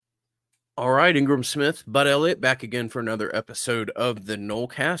All right, Ingram Smith, Bud Elliott, back again for another episode of the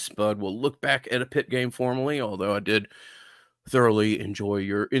Nolecast. Bud, we'll look back at a Pitt game formally, although I did thoroughly enjoy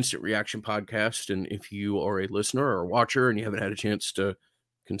your instant reaction podcast. And if you are a listener or a watcher and you haven't had a chance to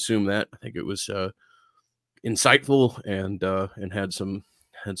consume that, I think it was insightful and had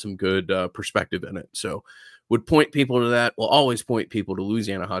some good perspective in it. So would point people to that. Will always point people to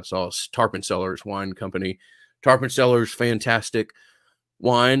Louisiana Hot Sauce, Tarpon Cellars Wine Company. Tarpon Cellars, fantastic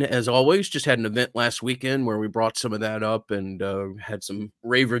wine as always. Just had an event last weekend where we brought some of that up and had some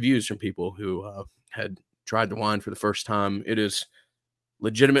rave reviews from people who had tried the wine for the first time. It is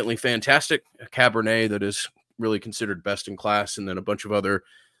legitimately fantastic. A Cabernet that is really considered best in class, and then a bunch of other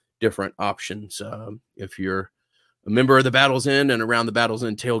different options. If you're a member of the Battles Inn and around the Battles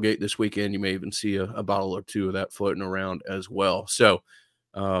Inn tailgate this weekend, you may even see a bottle or two of that floating around as well. So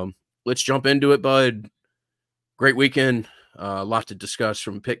let's jump into it, Bud. Great weekend. A lot to discuss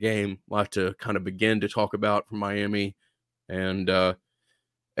from Pitt game, a lot to kind of begin to talk about from Miami. And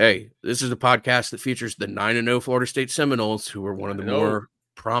hey, this is a podcast that features the 9-0 Florida State Seminoles, who are one of the more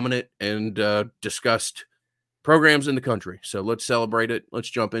prominent and discussed programs in the country. So let's celebrate it. Let's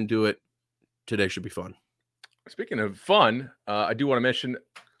jump into it. Today should be fun. Speaking of fun, I do want to mention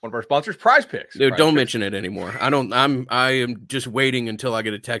one of our sponsors, Prize Picks. Dude, don't mention it anymore. I am just waiting until I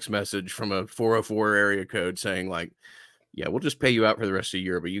get a text message from a 404 area code saying like, yeah, we'll just pay you out for the rest of the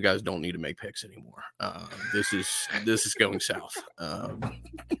year, but you guys don't need to make picks anymore. This is going south.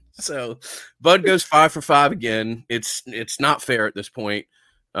 So Bud goes 5 for 5 again. It's not fair at this point.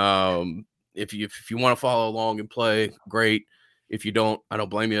 If you want to follow along and play, great. If you don't, I don't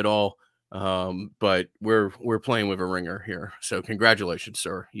blame you at all. But we're playing with a ringer here. So congratulations,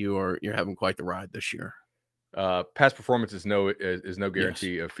 sir. You're having quite the ride this year. Past performance is no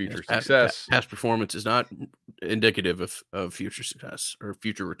guarantee of future success. Past performance is not indicative of future success or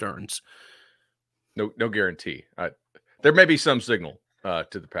future returns. No guarantee. There may be some signal to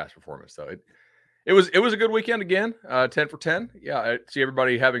the past performance, though. It was a good weekend again. 10 for 10. Yeah, I see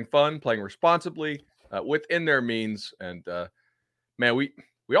everybody having fun, playing responsibly, within their means. And man, we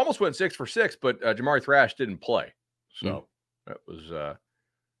almost went 6 for 6, but Jamari Thrash didn't play, so that was a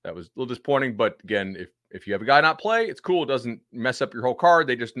little disappointing. But again, if you have a guy not play, it's cool. It doesn't mess up your whole card.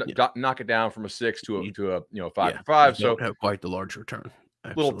 They just knock it down from a 6 to a 5 for 5. So have quite the large return.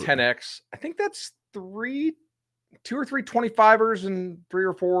 Absolutely. Little 10x. I think that's 2 or 3 25ers and 3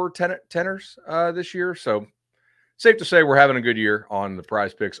 or 4 tenors this year. So safe to say we're having a good year on the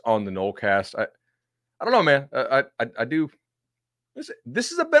Prize Picks on the Nolecast. I don't know, man. I do.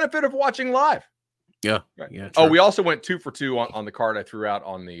 This is a benefit of watching live. Yeah. Right. Yeah. Oh, we also went 2 for 2 on the card I threw out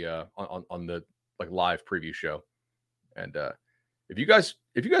on the on the like live preview show. And if you guys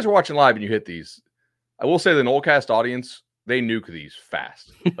are watching live and you hit these, I will say the Nolecast audience, they nuke these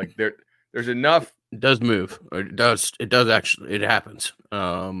fast. Like there's enough. It does move. It does actually. It happens.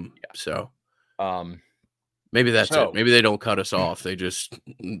 So maybe that's it. Maybe they don't cut us off. They just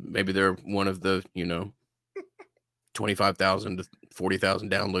maybe they're one of the 25,000 to 40,000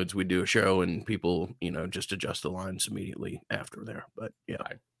 downloads. We do a show and people just adjust the lines immediately after there. But yeah,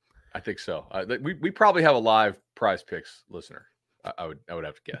 I think so. We probably have a live Prize Picks listener. I would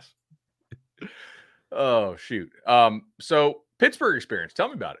have to guess. Oh shoot. So Pittsburgh experience. Tell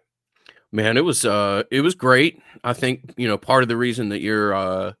me about it. Man, it was great. I think part of the reason that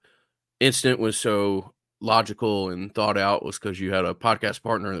your instant was so logical and thought out was because you had a podcast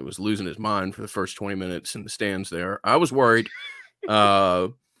partner that was losing his mind for the first 20 minutes in the stands there. I was worried. I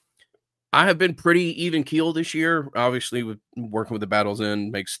have been pretty even keel this year. Obviously, with working with the Battles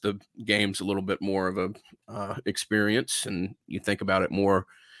Inn makes the games a little bit more of a experience, and you think about it more.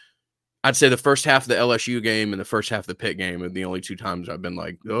 I'd say the first half of the LSU game and the first half of the Pitt game are the only 2 times I've been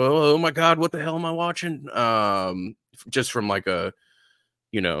like, oh my God, what the hell am I watching? Just from like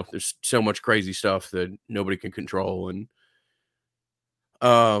there's so much crazy stuff that nobody can control. And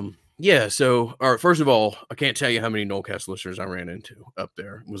yeah, so all right, first of all, I can't tell you how many Nolecast listeners I ran into up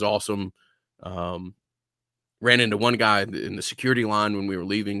there. It was awesome. Ran into one guy in the security line when we were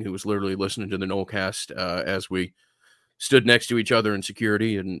leaving who was literally listening to the Nolecast as we stood next to each other in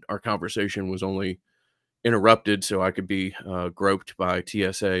security, and our conversation was only interrupted so I could be groped by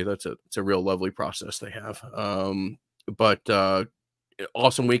TSA. It's a real lovely process they have. But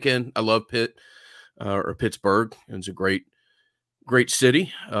awesome weekend. I love Pitt or Pittsburgh. It's a great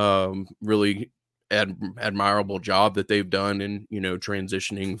city. Really admirable job that they've done in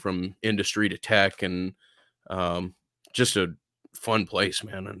transitioning from industry to tech, and just a fun place,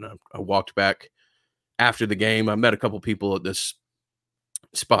 man. And I walked back after the game. I met a couple people at this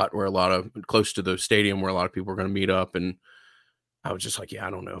spot where close to the stadium where a lot of people are going to meet up, and I was just like, yeah, I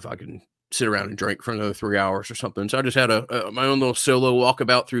don't know if I can sit around and drink for another 3 hours or something. So I just had my own little solo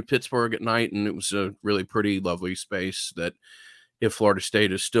walkabout through Pittsburgh at night, and it was a really pretty, lovely space that if Florida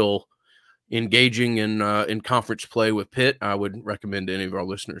State is still engaging in conference play with Pitt, I would recommend to any of our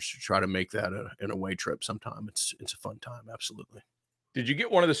listeners to try to make that an away trip sometime. It's a fun time, absolutely. Did you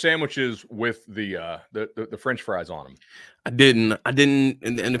get one of the sandwiches with the French fries on them? I didn't,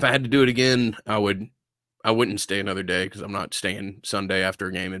 and if I had to do it again, I wouldn't stay another day because I'm not staying Sunday after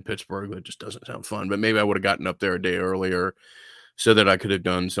a game in Pittsburgh. That just doesn't sound fun. But maybe I would have gotten up there a day earlier so that I could have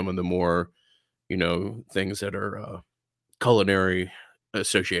done some of the more, things that are culinary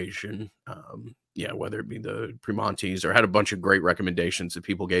association. Whether it be the Primanti's or had a bunch of great recommendations that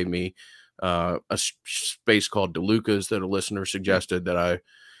people gave me. A space called DeLuca's that a listener suggested that I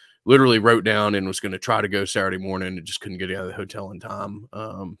literally wrote down and was going to try to go Saturday morning and just couldn't get out of the hotel in time.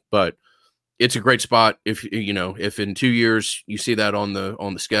 But it's a great spot. If in 2 years you see that on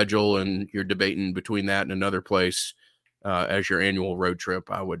the schedule and you're debating between that and another place as your annual road trip,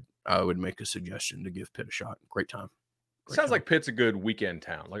 I would make a suggestion to give Pitt a shot. Great time. Sounds like Pitt's a good weekend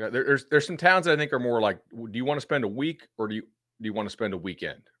town. Like there's some towns that I think are more like, do you want to spend a week or do you want to spend a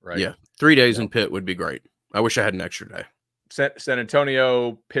weekend? Right. Yeah. 3 days in Pitt would be great. I wish I had an extra day. San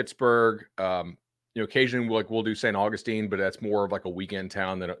Antonio, Pittsburgh, occasionally we'll do St. Augustine, but that's more of like a weekend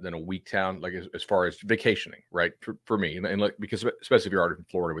town than a week town, like as far as vacationing, right? For me, and like, because especially if you're already from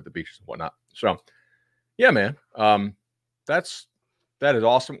Florida with the beaches and whatnot. So, yeah, man, that is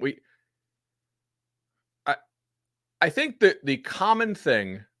awesome. I think that the common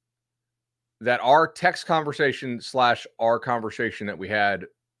thing that our text conversation / our conversation that we had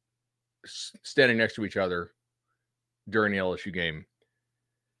standing next to each other during the LSU game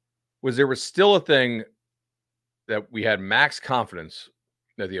was there was still a thing that we had max confidence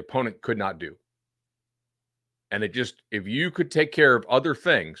that the opponent could not do. And it just, if you could take care of other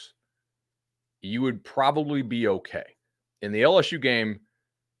things, you would probably be okay. In the LSU game,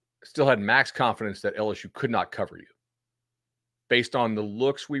 still had max confidence that LSU could not cover you. Based on the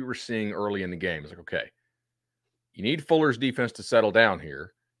looks we were seeing early in the game. It's like, okay, you need Fuller's defense to settle down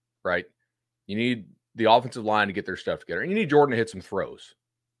here, right? You need the offensive line to get their stuff together. And you need Jordan to hit some throws,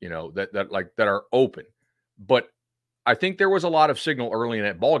 that are open. But I think there was a lot of signal early in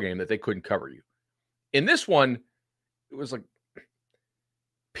that ball game that they couldn't cover you. In this one, it was like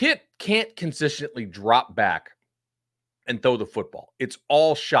Pitt can't consistently drop back and throw the football. It's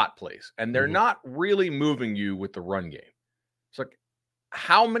all shot plays, and they're not really moving you with the run game. It's like,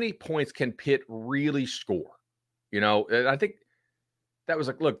 how many points can Pitt really score? And I think that was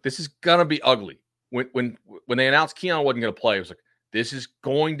like, look, this is gonna be ugly. When they announced Keon wasn't gonna play, it was like, this is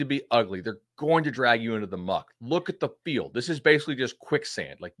going to be ugly. They're going to drag you into the muck. Look at the field. This is basically just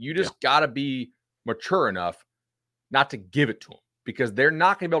quicksand. Like, you just gotta be mature enough not to give it to them, because they're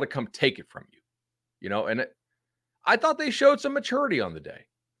not gonna be able to come take it from you. And I thought they showed some maturity on the day.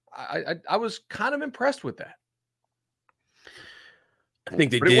 I was kind of impressed with that. I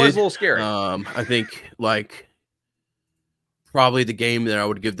think they did. It was a little scary. I think probably the game that I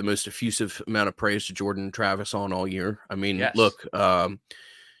would give the most effusive amount of praise to Jordan Travis on all year. I mean, look,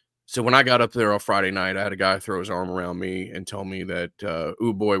 so when I got up there on Friday night, I had a guy throw his arm around me and tell me that,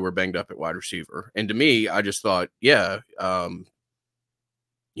 ooh, boy, we're banged up at wide receiver. And to me, I just thought,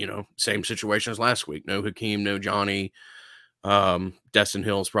 same situation as last week. No Hakeem, no Johnny. Destin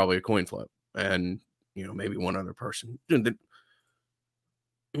Hill is probably a coin flip. And, maybe one other person.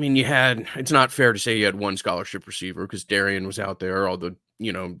 I mean, it's not fair to say you had one scholarship receiver because Darian was out there. All the,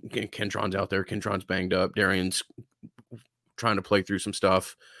 Kentron's out there. Kentron's banged up. Darian's trying to play through some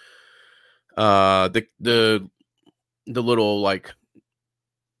stuff. The little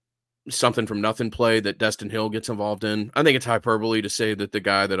something from nothing play that Destin Hill gets involved in. I think it's hyperbole to say that the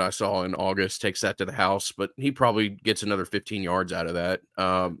guy that I saw in August takes that to the house, but he probably gets another 15 yards out of that.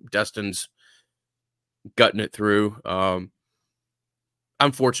 Destin's gutting it through.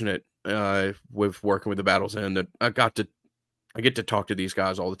 I'm fortunate with working with the Battle's End that I get to talk to these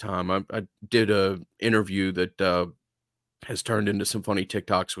guys all the time. I did a interview that has turned into some funny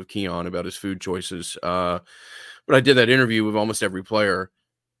TikToks with Keon about his food choices. But I did that interview with almost every player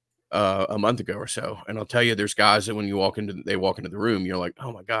a month ago or so. And I'll tell you, there's guys that when they walk into the room, you're like,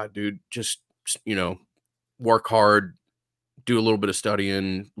 oh my God, dude, just, work hard, do a little bit of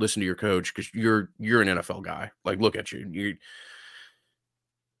studying, listen to your coach. Cause you're an NFL guy. Like, look at you.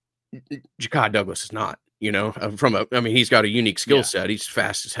 Ja'Kai Douglas is not, he's got a unique skill set. He's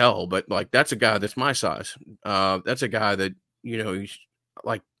fast as hell, but that's a guy that's my size. That's a guy that, he's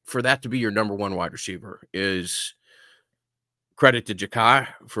for that to be your number one wide receiver is credit to Ja'Kai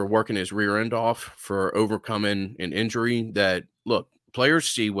for working his rear end off, for overcoming an injury that, look, players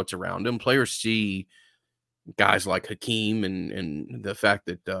see what's around him. Players see guys like Hakeem and the fact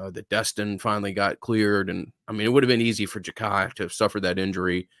that that Destin finally got cleared. And I mean, it would have been easy for Ja'Kai to suffer that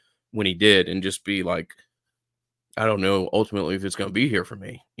injury when he did and just be like, I don't know ultimately if it's going to be here for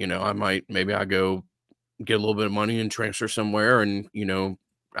me. Maybe I go get a little bit of money and transfer somewhere, and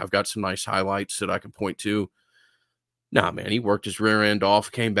I've got some nice highlights that I can point to. Nah, man, he worked his rear end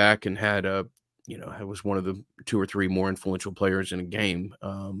off, came back and had was one of the 2 or 3 more influential players in a game.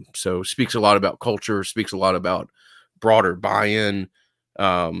 So speaks a lot about culture, speaks a lot about broader buy-in.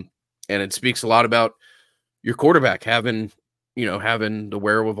 And it speaks a lot about your quarterback having the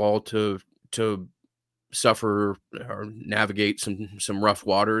wherewithal to suffer or navigate some rough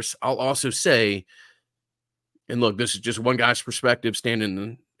waters. I'll also say, and look, this is just one guy's perspective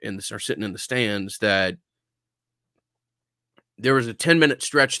standing or sitting in the stands, that there was a 10-minute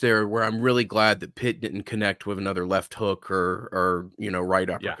stretch there where I'm really glad that Pitt didn't connect with another left hook or right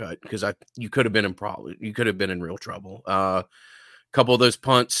uppercut, because you could have been in real trouble. A couple of those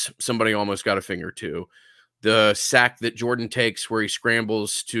punts, somebody almost got a finger too. The sack that Jordan takes where he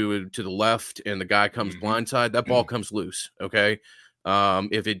scrambles to the left and the guy comes blindside, that ball comes loose. Okay.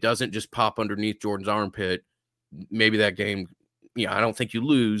 If it doesn't just pop underneath Jordan's armpit, maybe that game, I don't think you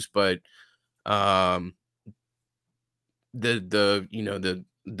lose, but the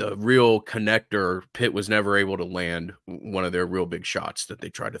real connector, Pitt was never able to land one of their real big shots that they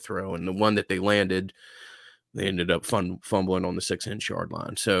tried to throw, and the one that they landed, they ended up fumbling on the 6-inch yard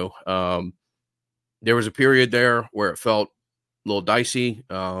line. So there was a period there where it felt a little dicey,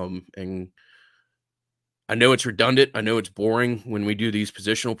 and I know it's redundant. I know it's boring when we do these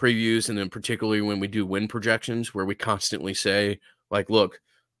positional previews, and then particularly when we do win projections, where we constantly say, like, look,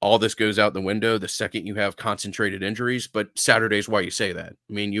 all this goes out the window the second you have concentrated injuries. But Saturday's why you say that.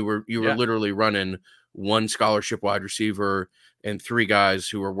 I mean, you were literally running 1 scholarship wide receiver and 3 guys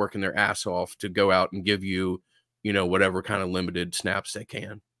who are working their ass off to go out and give you, whatever kind of limited snaps they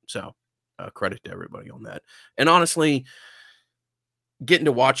can. So credit to everybody on that. And honestly, getting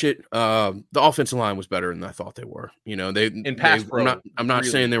to watch it, the offensive line was better than I thought they were. In pass pro, I'm not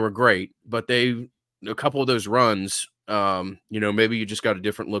saying they were great, but a couple of those runs, maybe you just got a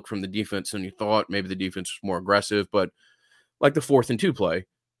different look from the defense than you thought. Maybe the defense was more aggressive, but like the 4th and 2 play,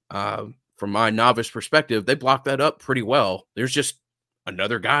 from my novice perspective, they blocked that up pretty well. There's just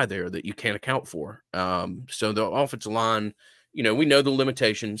another guy there that you can't account for. So the offensive line, we know the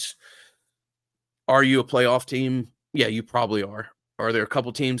limitations. Are you a playoff team? Yeah, you probably are. Are there a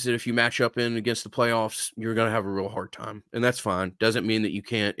couple teams that if you match up in against the playoffs, you're going to have a real hard time? And that's fine. Doesn't mean that you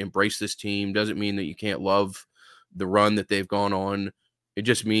can't embrace this team. Doesn't mean that you can't love the run that they've gone on. It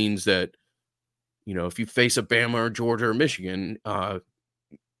just means that, if you face a Bama or Georgia or Michigan,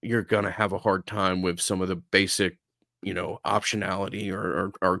 you're going to have a hard time with some of the basic, optionality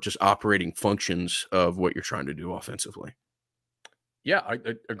or just operating functions of what you're trying to do offensively. Yeah, I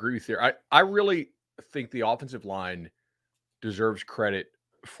agree with you. I really think the offensive line deserves credit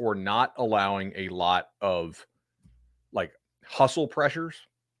for not allowing a lot of like hustle pressures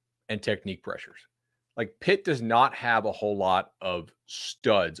and technique pressures. Like Pitt does not have a whole lot of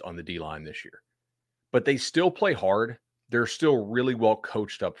studs on the D-line this year, but they still play hard. They're still really well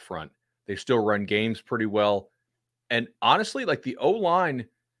coached up front. They still run games pretty well. And honestly, like the O-line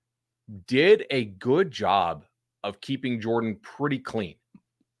did a good job of keeping Jordan pretty clean.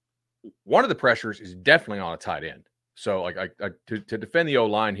 One of the pressures is definitely on a tight end. So like to defend the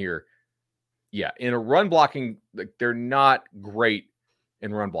O-line here, yeah, in a run blocking, like they're not great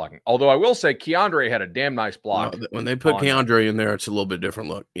in run blocking. Although I will say Keandre had a damn nice block. When they put Keandre in there, it's a little bit different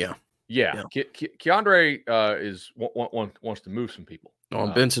look. Yeah. Keandre wants to move some people.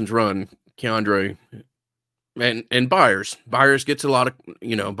 On Benson's run, Keandre and Byers. Byers gets a lot of,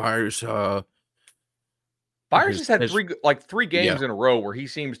 Byers. Byers has had 3 games in a row where he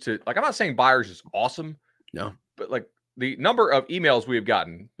seems to, like, I'm not saying Byers is awesome. No. But like the number of emails we have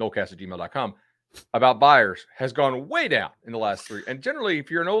gotten, nolecast@gmail.com, about Byers has gone way down in the last 3. And generally,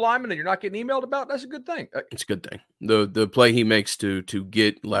 if you're an O-lineman and you're not getting emailed about, that's a good thing. It's a good thing. The play he makes to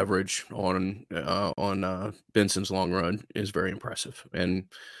get leverage on Benson's long run is very impressive. And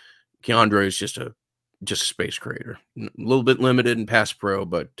Keandre is just a space creator. A little bit limited in pass pro,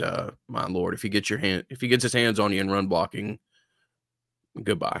 but my Lord, if he gets his hands on you in run blocking,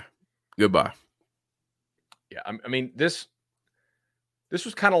 goodbye. Yeah, I mean this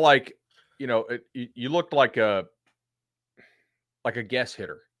was kind of like, you looked like a guess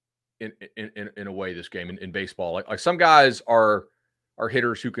hitter in a way this game in baseball. Like some guys are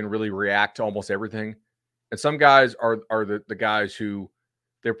hitters who can really react to almost everything, And some guys are the guys who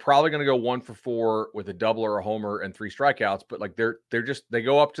they're probably going to go 1 for 4 with a double or a homer and 3 strikeouts, but like they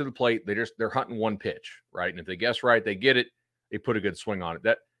go up to the plate, they're hunting one pitch, right? And if they guess right, they get it, they put a good swing on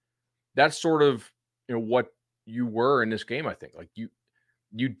it. That's sort of, what you were in this game, I think. Like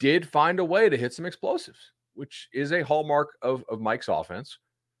you did find a way to hit some explosives, which is a hallmark of Mike's offense.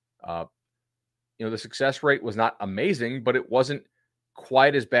 The success rate was not amazing, but it wasn't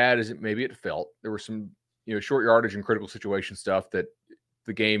quite as bad as maybe it felt. There were some, short yardage and critical situation stuff that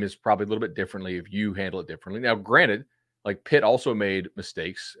the game is probably a little bit differently if you handle it differently. Now, granted, like Pitt also made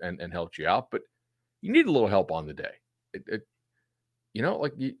mistakes and helped you out, but you need a little help on the day.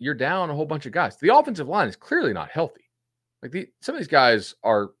 You're down a whole bunch of guys. The offensive line is clearly not healthy. Like some of these guys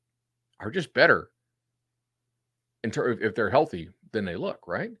are just better if they're healthy than they look,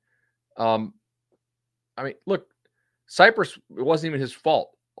 right? Look, Cypress, it wasn't even his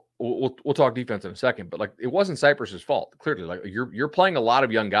fault. We'll talk defense in a second, but like it wasn't Cypress's fault. Clearly, like you're playing a lot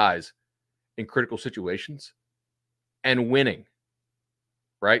of young guys in critical situations and winning,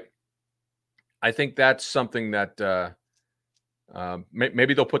 right? I think that's something that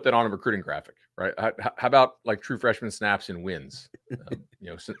maybe they'll put that on a recruiting graphic, right? How about like true freshman snaps and wins?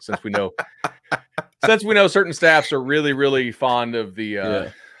 Since we know certain staffs are really, really fond of the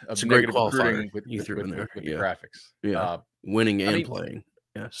of negative recruiting with the graphics. Yeah, winning and playing.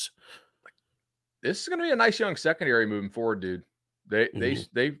 Yes, this is going to be a nice young secondary moving forward, dude.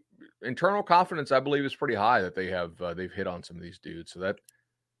 They internal confidence, I believe, is pretty high that they've hit on some of these dudes. So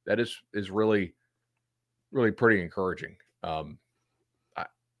that is really, really pretty encouraging. I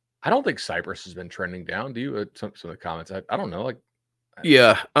don't think Cypress has been trending down. Do you? Some of the comments, I don't know.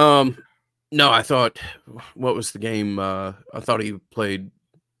 Yeah. No, I thought, what was the game? I thought he's played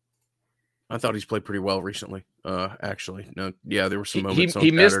pretty well recently. Actually, no, yeah, there were some moments on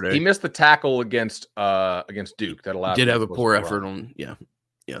Saturday. He missed the tackle against Duke that allowed. Did have a poor effort on. Yeah,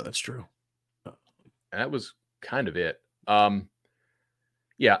 that's true. And that was kind of it.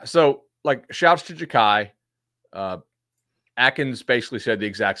 Yeah. So like, shouts to Ja'Kai. Atkins basically said the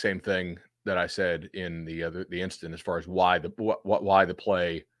exact same thing that I said in the instant as far as why the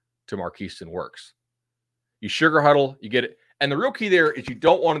play to Marquiston works. You sugar huddle, you get it. And the real key there is you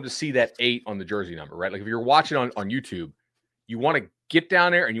don't want him to see that 8 on the jersey number, right? Like if you're watching on YouTube, you want to get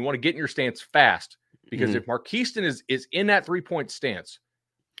down there and you want to get in your stance fast, because if Marquiston is in that 3-point stance,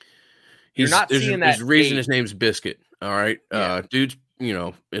 you're not seeing that. There's a reason his name's Biscuit. All right. Yeah. Dude's,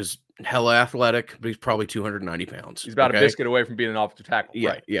 is hella athletic, but he's probably 290 pounds. He's about a biscuit away from being an offensive tackle. Yeah.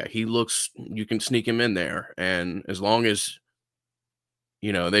 Right. Yeah. You can sneak him in there. And as long as,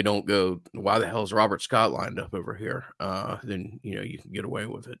 they don't go, why the hell is Robert Scott lined up over here? Then, you can get away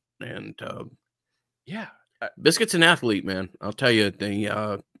with it. And Biscuit's an athlete, man. I'll tell you,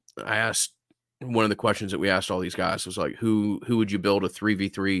 I asked, one of the questions that we asked all these guys was like, who would you build a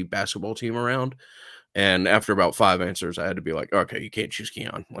 3v3 basketball team around? And after about 5 answers, I had to be like, okay, you can't choose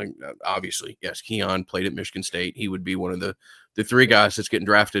Keon. Like, obviously, yes, Keon played at Michigan State. He would be one of the 3 guys that's getting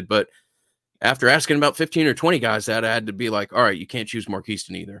drafted. But after asking about 15 or 20 guys that, I had to be like, all right, you can't choose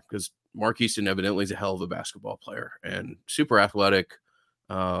Marquiston either, because Marquiston evidently is a hell of a basketball player and super athletic.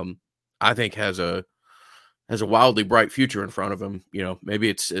 I think has a wildly bright future in front of him. Maybe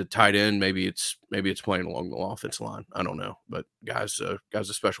it's a tight end, maybe it's playing along the offensive line. I don't know, but guy's a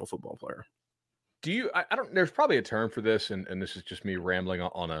special football player. Do you? I don't. There's probably a term for this, and this is just me rambling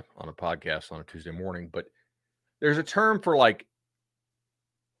on a podcast on a Tuesday morning. But there's a term for, like,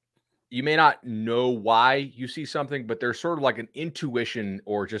 you may not know why you see something, but there's sort of like an intuition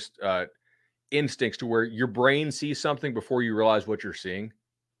or just instincts to where your brain sees something before you realize what you're seeing,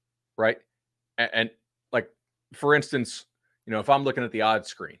 right? And like, for instance, if I'm looking at the odds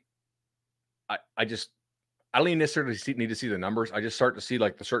screen, I don't even necessarily need to see the numbers. I just start to see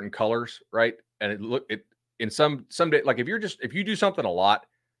like the certain colors, right? And it in some day, like if you do something a lot,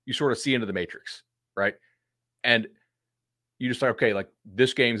 you sort of see into the matrix, right? And you just like, okay, like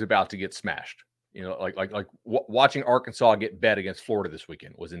this game's about to get smashed. Watching Arkansas get bet against Florida this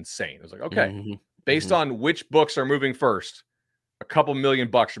weekend was insane. It was like, okay, based on which books are moving first, a couple $1 million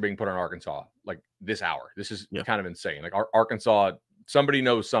are being put on Arkansas like this hour. This is kind of insane. Like Arkansas, somebody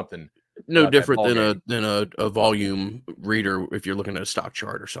knows something. No different than a volume reader if you're looking at a stock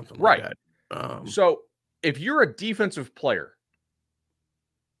chart or something like that. So if you're a defensive player,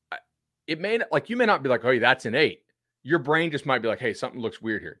 you may not be like, oh, that's an 8. Your brain just might be like, hey, something looks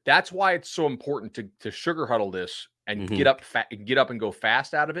weird here. That's why it's so important to sugar huddle this and get up and go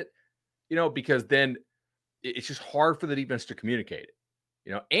fast out of it, because then it's just hard for the defense to communicate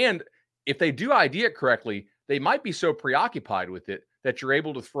it, and if they do ID it correctly, they might be so preoccupied with it that you're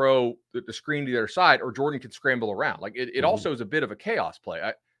able to throw the screen to the other side, or Jordan can scramble around. Like it also is a bit of a chaos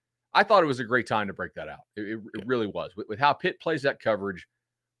play. I thought it was a great time to break that out. It really was with how Pitt plays that coverage,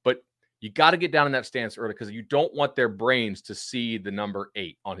 but you got to get down in that stance early because you don't want their brains to see the number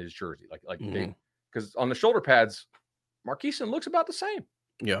 8 on his jersey. Because on the shoulder pads, Markeeson looks about the same.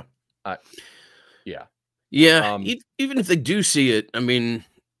 Yeah. Yeah. Yeah. Even if they do see it, I mean,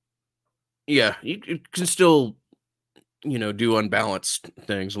 yeah, you can still, do unbalanced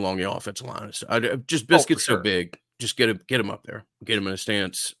things along the offensive line. Just Biscuit's so big. Just get him up there, get him in a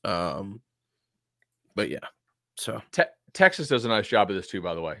stance. But yeah, so Texas does a nice job of this too,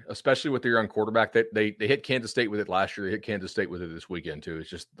 by the way, especially with their young quarterback. They hit Kansas State with it last year. They hit Kansas State with it this weekend too. It's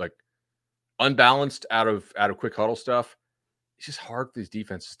just like unbalanced out of quick huddle stuff. It's just hard for these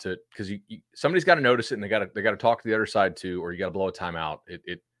defenses because somebody's got to notice it and they got to talk to the other side too, or you got to blow a timeout.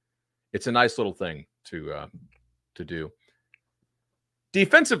 It's a nice little thing to do.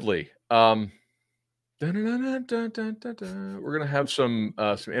 Defensively, we're gonna have some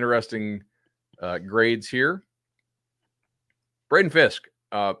interesting grades here. Braden Fisk,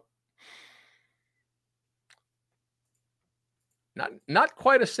 not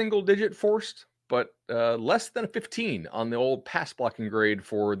quite a single digit forced, but less than a 15 on the old pass blocking grade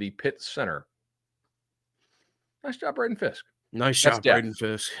for the Pitt center. Nice job, Braden Fisk. Nice job, Braden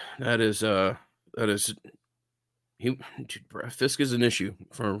Fisk. That is Fisk is an issue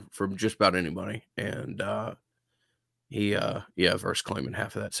for just about anybody, and verse claiming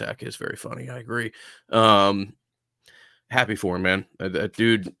half of that sack is very funny. I agree. Happy for him, man. That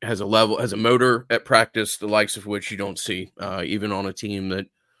dude has a motor at practice, the likes of which you don't see, even on a team that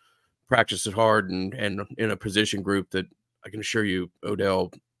practices hard and in a position group that I can assure you,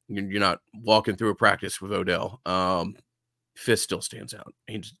 Odell, you're not walking through a practice with Odell. Fisk still stands out.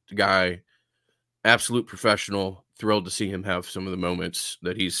 He's the guy, absolute professional. Thrilled to see him have some of the moments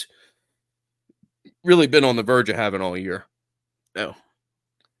that he's really been on the verge of having all year.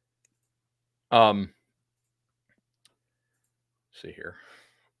 Oh. See here.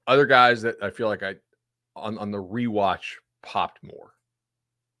 Other guys that I feel like on the rewatch popped more.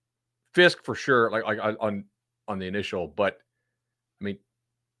 Fisk for sure, like on the initial, but I mean,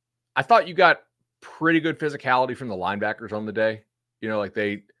 I thought you got pretty good physicality from the linebackers on the day. Like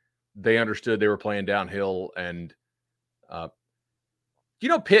they understood they were playing downhill, and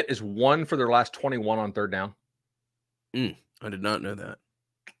Pitt is 1 for their last 21 on third down. I did not know that.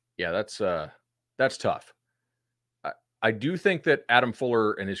 Yeah, that's tough. I do think that Adam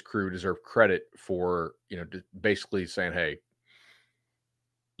Fuller and his crew deserve credit for basically saying, hey,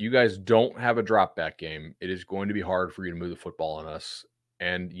 you guys don't have a drop back game. It is going to be hard for you to move the football on us.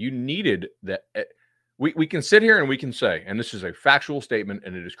 And you needed that. We can sit here and we can say, and this is a factual statement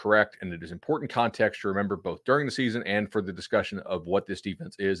and it is correct. And it is important context to remember both during the season and for the discussion of what this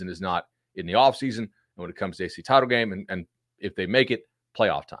defense is and is not in the offseason. And when it comes to AC title game and if they make it,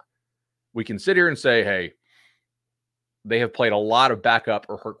 playoff time. We can sit here and say, hey, they have played a lot of backup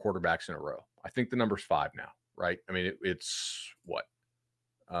or hurt quarterbacks in a row. I think the number's 5 now, right? I mean, it's what?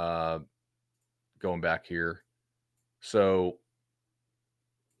 Going back here. So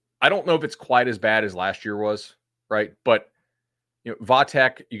I don't know if it's quite as bad as last year was, right? But,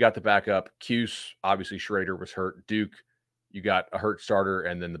 Vatek, you got the backup. Cuse, obviously Schrader was hurt. Duke, you got a hurt starter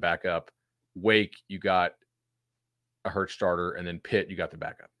and then the backup. Wake, you got a hurt starter. And then Pitt, you got the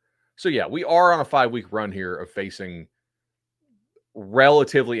backup. So, yeah, we are on a 5-week run here of facing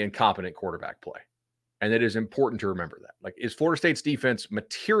relatively incompetent quarterback play. And it is important to remember that. Like, is Florida State's defense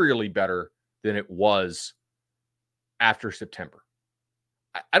materially better than it was after September?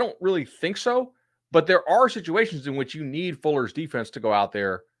 I don't really think so, but there are situations in which you need Fuller's defense to go out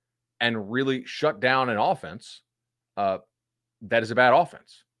there and really shut down an offense that is a bad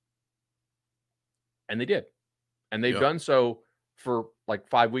offense. And they did. And they've done so for like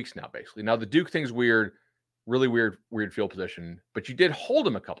 5 weeks now, basically. Now, the Duke thing's weird, really weird field position, but you did hold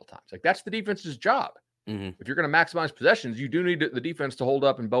them a couple times. Like, that's the defense's job. Mm-hmm. If you're going to maximize possessions, you do need the defense to hold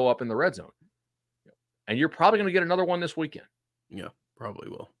up and bow up in the red zone. And you're probably going to get another one this weekend. Yeah, probably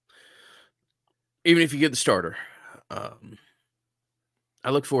will. Even if you get the starter. I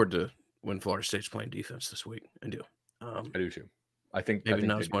look forward to when Florida State's playing defense this week. I do. I do too. I think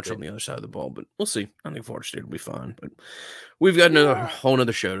not as much on the other side of the ball, but we'll see. I think Florida State will be fine. But we've got another whole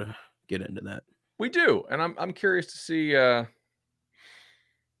nother show to get into that. We do, and I'm curious to see.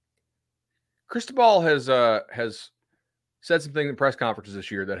 Cristobal has said some things in press conferences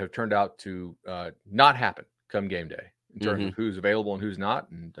this year that have turned out to not happen come game day in terms of who's available and who's not.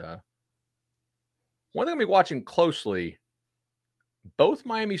 And one thing I'm watching closely, both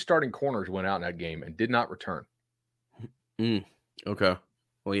Miami starting corners went out in that game and did not return. Okay.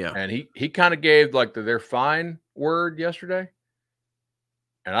 Well, yeah. And he kind of gave like they're fine word yesterday.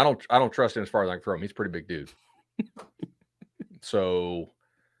 And I don't trust him as far as I can throw him. He's a pretty big dude. So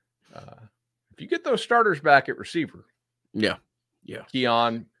if you get those starters back at receiver, yeah,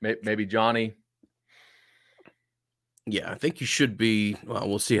 Keon, maybe Johnny. Yeah, I think you should be. Well,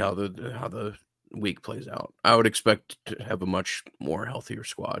 we'll see how the week plays out. I would expect to have a much more healthier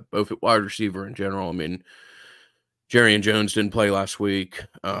squad, both at wide receiver in general. I mean, Jerry Jones didn't play last week.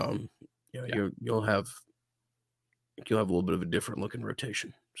 You'll have a little bit of a different looking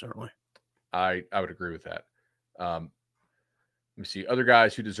rotation, certainly. I would agree with that. Let me see other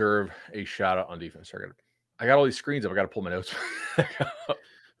guys who deserve a shout out on defense. I got all these screens up. I got to pull my notes. I'm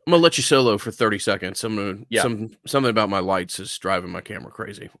gonna let you solo for 30 seconds. Something about my lights is driving my camera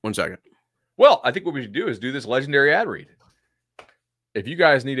crazy. 1 second. Well, I think what we should do is do this legendary ad read. If you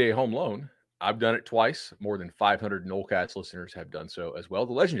guys need a home loan, I've done it twice. More than 500 Nolecast listeners have done so as well.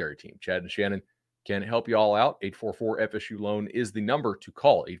 The legendary team, Chad and Shannon, can help you all out. 844-FSU loan is the number to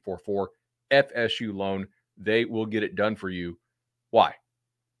call. 844-FSU loan. They will get it done for you. Why?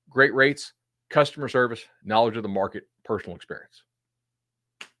 Great rates, customer service, knowledge of the market, personal experience.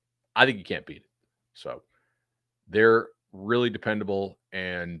 I think you can't beat it. So they're really dependable.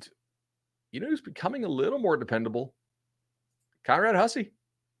 And you know who's becoming a little more dependable? Conrad Hussey.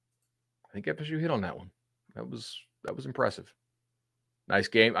 I think FSU hit on that one. That was impressive. Nice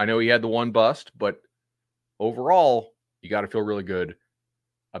game. I know he had the one bust, but overall, you got to feel really good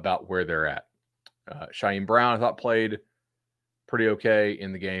about where they're at. Shyheim Brown, I thought, played pretty okay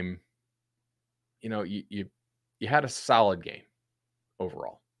in the game. You know, you had a solid game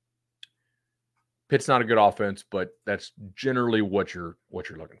overall. Pitt's not a good offense, but that's generally what you're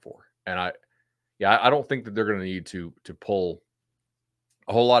looking for. And I don't think that they're going to need to pull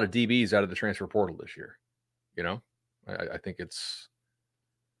a whole lot of DBs out of the transfer portal this year. You know, I think it's.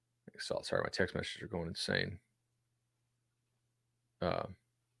 Sorry, my text messages are going insane.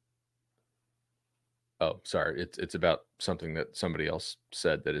 Sorry, it's about something that somebody else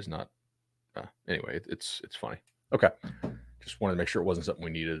said that is not. Anyway, it's funny. Okay, just wanted to make sure it wasn't something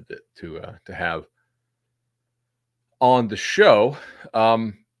we needed to have on the show.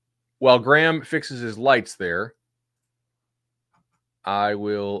 While Graham fixes his lights there, I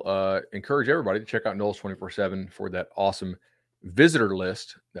will encourage everybody to check out Noles 24/7 for that awesome visitor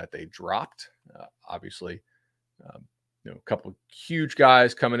list that they dropped. Obviously, a couple of huge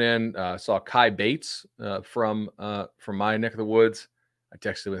guys coming in. Saw Kai Bates from my neck of the woods. I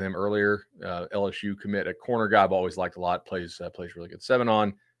texted with him earlier. LSU commit, a corner guy I've always liked a lot. Plays really good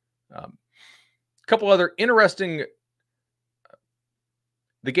 7-on. A couple other interesting.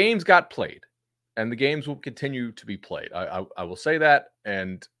 The games got played, and the games will continue to be played. I will say that.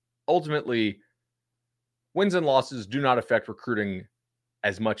 And ultimately, wins and losses do not affect recruiting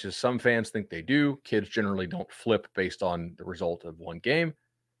as much as some fans think they do. Kids generally don't flip based on the result of one game.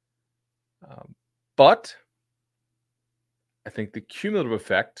 But I think the cumulative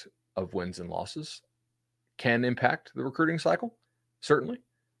effect of wins and losses can impact the recruiting cycle, certainly.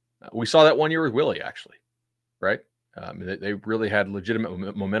 We saw that 1 year with Willie, actually, right? They really had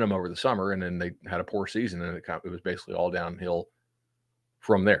legitimate momentum over the summer, and then they had a poor season, and it was basically all downhill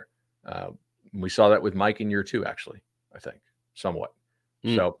from there. We saw that with Mike in year 2, actually, I think, somewhat.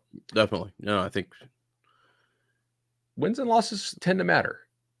 So definitely. No, I think wins and losses tend to matter.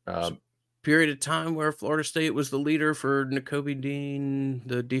 Period of time where Florida State was the leader for Nakobe Dean,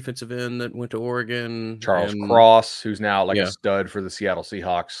 the defensive end that went to Oregon. Charles Cross, who's now a stud for the Seattle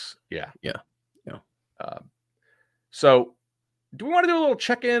Seahawks. Yeah. So do we want to do a little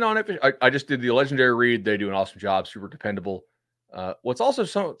check-in on it? I just did the legendary read. They do an awesome job, super dependable. What's also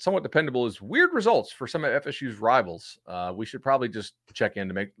somewhat dependable is weird results for some of FSU's rivals. We should probably just check in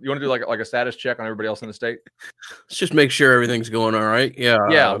to make. You want to do like a status check on everybody else in the state? Let's just make sure everything's going all right. Yeah.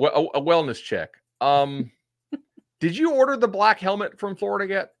 Yeah. A wellness check. Did you order the black helmet from Florida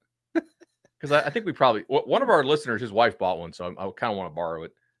yet? Because I think we probably one of our listeners, his wife bought one, so I kind of want to borrow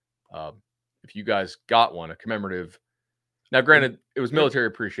it. If you guys got one, a commemorative. Now, granted, it was Military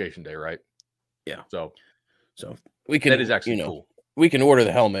Appreciation Day, right? Yeah. So we can. That is actually cool. We can order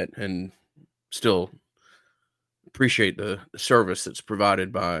the helmet and still appreciate the service that's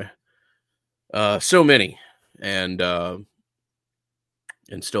provided by so many, and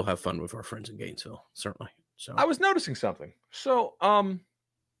still have fun with our friends in Gainesville. Certainly. So I was noticing something. So,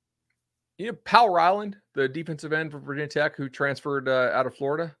 Powell Ryland, the defensive end for Virginia Tech, who transferred out of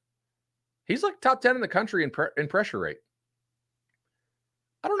Florida, he's like top 10 in the country in pressure rate.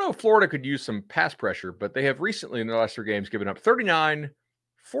 I don't know if Florida could use some pass pressure, but they have recently in their last 3 games given up 39,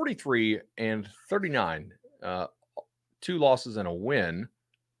 43, and 39 2 losses and a win.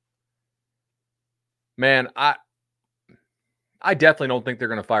 Man, I definitely don't think they're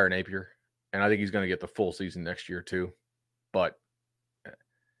going to fire Napier, and I think he's going to get the full season next year too. But at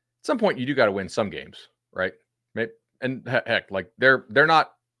some point, you do got to win some games, right? And heck, like they're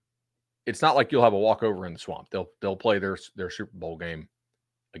not. It's not like you'll have a walkover in the swamp. They'll play their Super Bowl game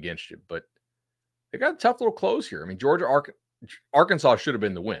against you, but they got a tough little close here. I mean, Arkansas should have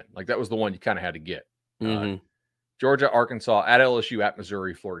been the win. Like that was the one you kind of had to get. Georgia, Arkansas, at LSU, at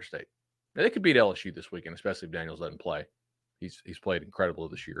Missouri, Florida State. Now, they could beat LSU this weekend, especially if Daniels doesn't play. He's played incredible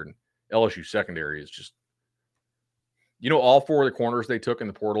this year, and LSU secondary is just, all 4 of the corners they took in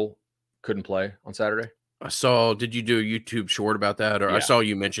the portal couldn't play on Saturday. I saw. Did you do a YouTube short about that, or Yeah. I saw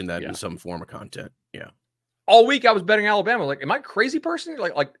you mention that in some form of content? Yeah. All week I was betting Alabama. Like, am I a crazy person?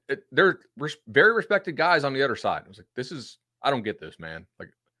 Like they're very respected guys on the other side. I was like, I don't get this, man. Like,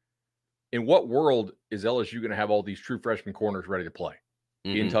 in what world is LSU going to have all these true freshman corners ready to play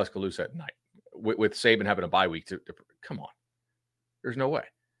in Tuscaloosa at night with Saban having a bye week? To come on, there's no way.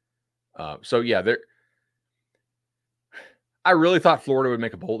 I really thought Florida would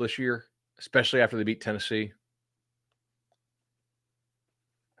make a bowl this year, especially after they beat Tennessee.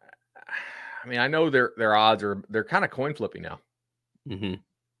 I mean, I know their odds they're kind of coin flipping now. I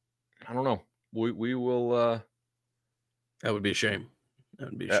don't know. We will. That would be a shame. That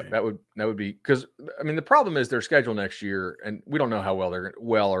would be a shame. That would be, because I mean the problem is their schedule next year, and we don't know how well they're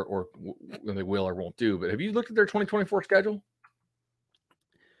or when they will or won't do. But have you looked at their 2024 schedule?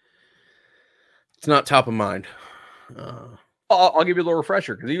 It's not top of mind. I'll give you a little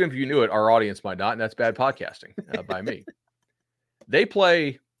refresher, because even if you knew it, our audience might not, and that's bad podcasting by me. They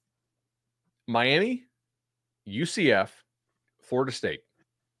play Miami, UCF, Florida State,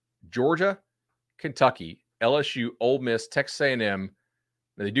 Georgia, Kentucky, LSU, Ole Miss, Texas A&M.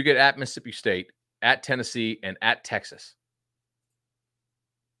 They do get at Mississippi State, at Tennessee, and at Texas.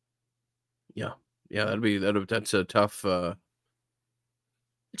 Yeah, that's a tough.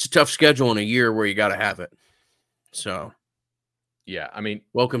 It's a tough schedule in a year where you got to have it. So, yeah, I mean,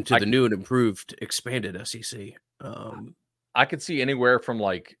 welcome to the new and improved, expanded SEC. I could see anywhere from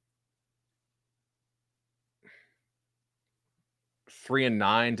like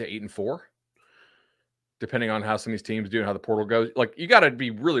 3-9 to 8-4, depending on how some of these teams do and how the portal goes. Like, you got to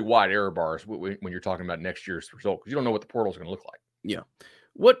be really wide error bars when you're talking about next year's result, because you don't know what the portal is going to look like. Yeah.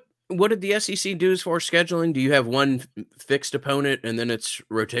 What did the SEC do as far as scheduling? Do you have one fixed opponent and then it's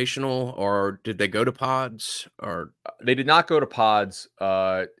rotational, or did they go to pods? Or they did not go to pods.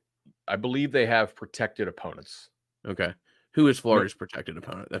 I believe they have protected opponents. Okay. Who is Florida's protected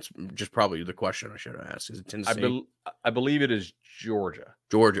opponent? That's just probably the question I should have asked. Is it Tennessee? I believe it is Georgia.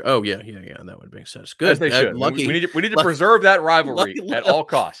 Georgia. Oh, yeah. That would make sense. Good. As they should. We need to preserve that rivalry at all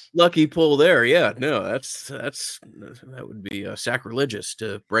costs. Lucky pull there. Yeah. No, that would be sacrilegious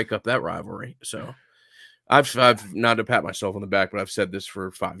to break up that rivalry. So I've not to pat myself on the back, but I've said this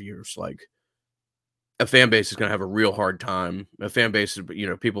for 5 years. Like, a fan base is going to have a real hard time. A fan base,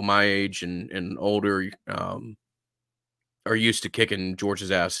 people my age and older, are used to kicking Georgia's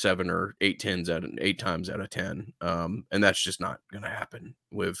ass 7 or 8 times out of 10. And that's just not going to happen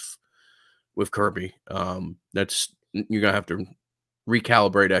with Kirby. That's, you're going to have to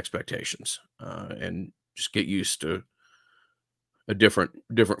recalibrate expectations and just get used to a different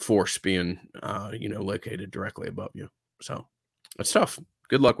force being, located directly above you. So that's tough.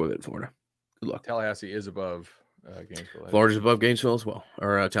 Good luck with it, Florida. Good luck. Tallahassee is above Gainesville. Florida's above Gainesville as well,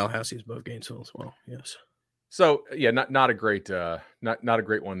 or Tallahassee is above Gainesville as well. Yes. So yeah, not a great not a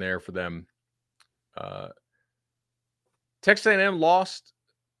great one there for them. Texas A&M lost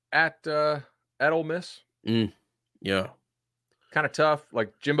at Ole Miss. Yeah, kind of tough.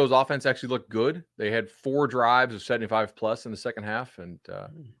 Like, Jimbo's offense actually looked good. They had 4 drives of 75 plus in the second half, and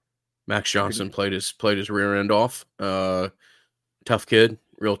Max Johnson played his rear end off. Tough kid,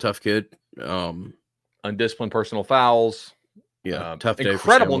 real tough kid. Undisciplined personal fouls. Yeah, tough day.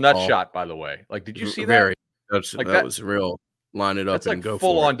 Incredible nut shot, by the way. Like, did you see that? That was real. Line it up and go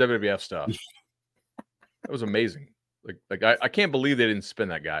full for on WWF stuff. That was amazing. Like I can't believe they didn't spin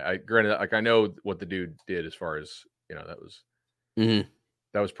that guy. Granted, like, I know what the dude did as far as, that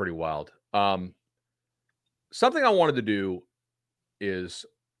was pretty wild. Something I wanted to do is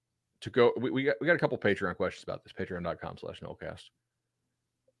to go. We got a couple Patreon questions about this. Patreon.com/Nolecast.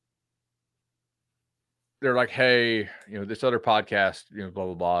 They're like, hey, this other podcast, blah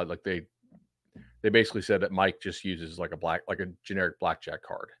blah blah. Like, they basically said that Mike just uses like a generic blackjack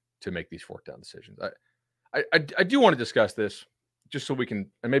card to make these fourth down decisions. I do want to discuss this just so we can,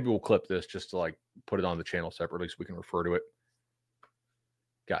 and maybe we'll clip this just to like put it on the channel separately so we can refer to it.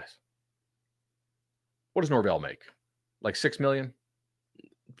 Guys, what does Norvell make? Like 6 million?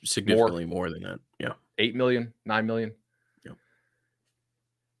 Significantly more than that. Yeah. 8 million, 9 million. Yeah.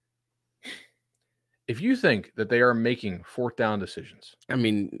 If you think that they are making fourth down decisions, I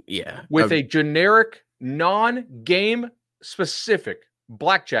mean, yeah, with a generic, non-game specific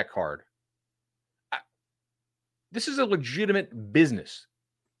blackjack card, this is a legitimate business.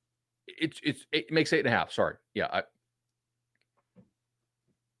 It makes 8.5. Sorry. Yeah.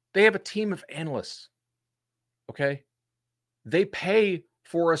 They have a team of analysts. Okay. They pay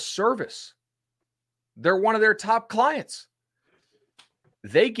for a service. They're one of their top clients.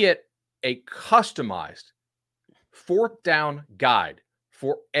 They get a customized fourth down guide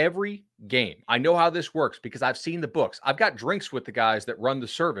for every game. I know how this works because I've seen the books. I've got drinks with the guys that run the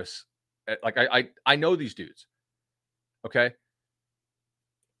service. Like I know these dudes. Okay.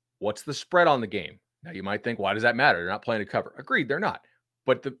 What's the spread on the game? Now you might think, why does that matter? They're not playing to cover. Agreed, they're not.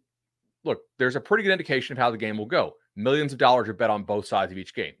 But look, there's a pretty good indication of how the game will go. Millions of dollars are bet on both sides of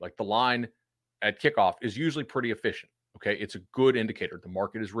each game. Like the line at kickoff is usually pretty efficient. Okay. It's a good indicator. The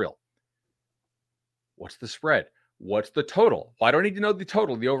market is real. What's the spread? What's the total? Why do I need to know the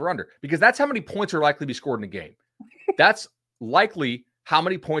total, the over-under? Because that's how many points are likely to be scored in a game. That's likely how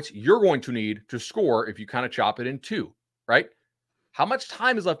many points you're going to need to score if you kind of chop it in two, right? How much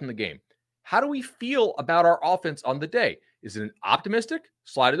time is left in the game? How do we feel about our offense on the day? Is it an optimistic?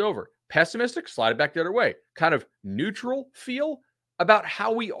 Slide it over. Pessimistic? Slide it back the other way. Kind of neutral feel about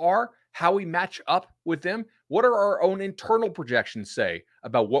how we are, how we match up with them. What are our own internal projections say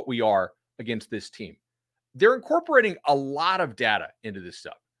about what we are against this team? They're incorporating a lot of data into this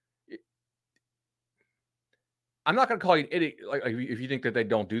stuff. I'm not going to call you an idiot like if you think that they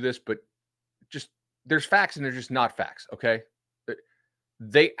don't do this, but just there's facts and they're just not facts, okay?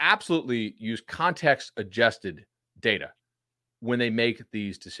 They absolutely use context-adjusted data when they make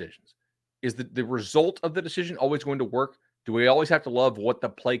these decisions. Is the result of the decision always going to work? Do we always have to love what the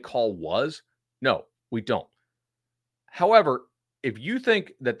play call was? No, we don't. However, if you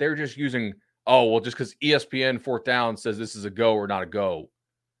think that they're just using, oh, well, just because ESPN fourth down says this is a go or not a go,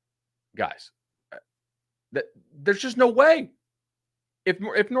 guys, there's just no way.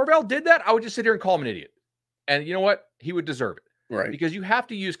 If Norvell did that, I would just sit here and call him an idiot. And you know what? He would deserve it. Right. Because you have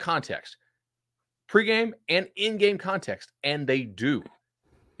to use context, pregame and in-game context, and they do.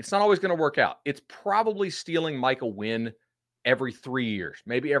 It's not always going to work out. It's probably stealing Mike a win every 3 years,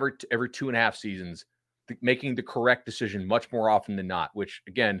 maybe every 2.5 seasons, making the correct decision much more often than not, which,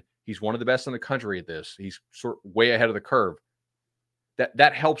 again, he's one of the best in the country at this. He's sort of way ahead of the curve.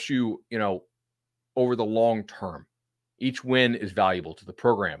 That helps you, over the long term. Each win is valuable to the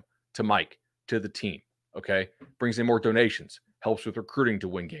program, to Mike, to the team, okay? Brings in more donations, helps with recruiting to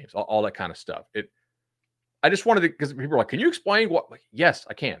win games, all that kind of stuff. I just wanted to, because people are like, can you explain what? Like, yes,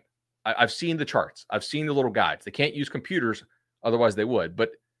 I can. I've seen the charts. I've seen the little guides. They can't use computers, otherwise they would.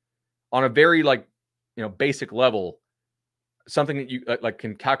 But on a very basic level, something that you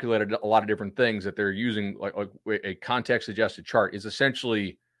can calculate a lot of different things that they're using, like a context-adjusted chart, is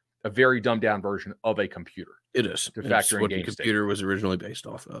essentially a very dumbed down version of a computer. It is. To factor in what game the computer was originally based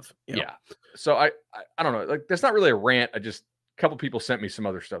off of. Yeah. So I don't know. Like, that's not really a rant. A couple people sent me some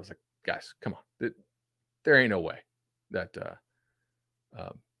other stuff. I was like, guys, come on. There ain't no way that that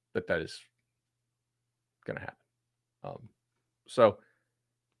is going to happen. So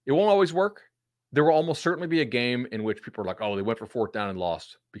it won't always work. There will almost certainly be a game in which people are like, oh, they went for fourth down and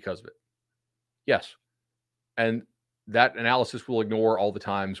lost because of it. Yes. And that analysis will ignore all the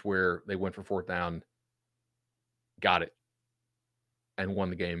times where they went for fourth down, got it, and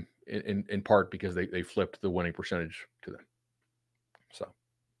won the game in part because they flipped the winning percentage to them. So,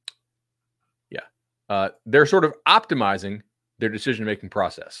 yeah. They're sort of optimizing their decizing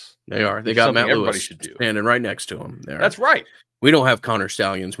process. They are. They got Matt Lewis standing right next to him there. That's right. We don't have Connor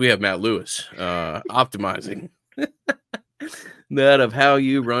Stallions. We have Matt Lewis optimizing that of how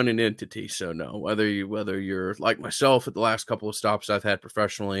you run an entity. So no, whether you're like myself at the last couple of stops I've had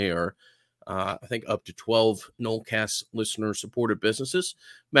professionally, or I think up to 12 Nolecast listener supported businesses,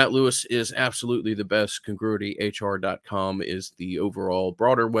 Matt Lewis is absolutely the best. CongruityHR.com is the overall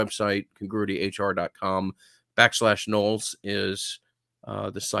broader website. CongruityHR.com/Noles is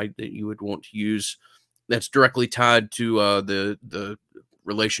the site that you would want to use. That's directly tied to the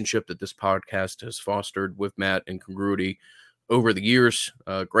relationship that this podcast has fostered with Matt and Congruity over the years.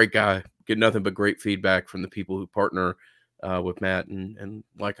 Great guy. Get nothing but great feedback from the people who partner with Matt. And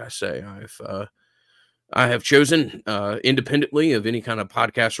like I say, I have chosen independently of any kind of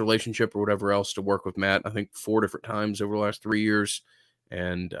podcast relationship or whatever else to work with Matt, I think 4 different times over the last 3 years.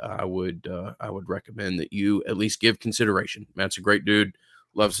 And I would recommend that you at least give consideration. Matt's a great dude.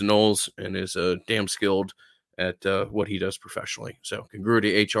 Loves the Noles and is damn skilled at what he does professionally. So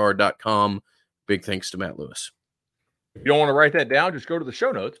congruityhr.com. Big thanks to Matt Lewis. If you don't want to write that down, just go to the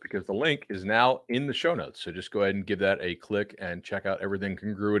show notes because the link is now in the show notes. So just go ahead and give that a click and check out everything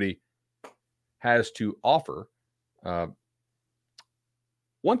Congruity has to offer.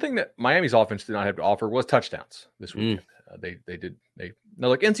 One thing that Miami's offense did not have to offer was touchdowns this weekend.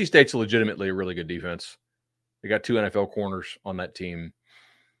 Like NC State's legitimately a really good defense. They got 2 NFL corners on that team.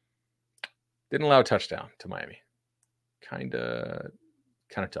 Didn't allow a touchdown to Miami. Kind of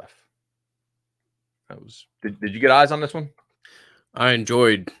tough. Did you get eyes on this one? I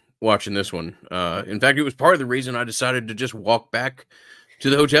enjoyed watching this one. In fact, it was part of the reason I decided to just walk back to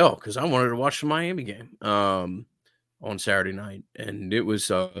the hotel because I wanted to watch the Miami game on Saturday night, and it was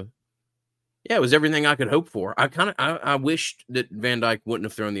it was everything I could hope for. I wished that Van Dyke wouldn't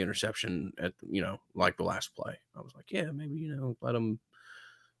have thrown the interception at like the last play. I was like, yeah, maybe let them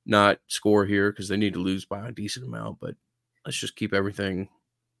not score here because they need to lose by a decent amount, but let's just keep everything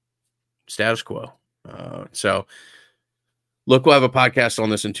status quo. So look, we'll have a podcast on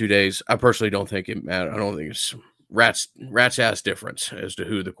this in 2 days. I personally don't think it matters. I don't think it's rat's ass difference as to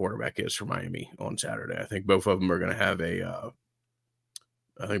who the quarterback is for Miami on Saturday. I think both of them are going to have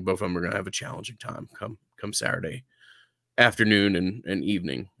a challenging time come Saturday afternoon and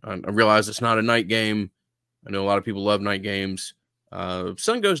evening. I realize it's not a night game. I know a lot of people love night games.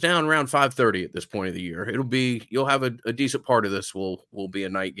 Sun goes down around 5:30 at this point of the year. You'll have a decent part of this will be a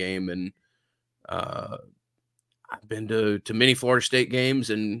night game. And I've been to many Florida State games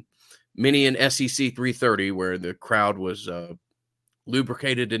and many in SEC 330 where the crowd was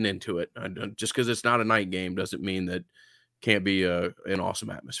lubricated and into it. Just because it's not a night game doesn't mean that can't be an awesome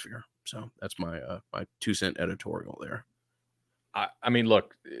atmosphere. So that's my 2-cent editorial there. I mean,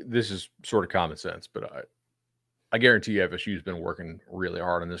 look, this is sort of common sense, but I guarantee you FSU's been working really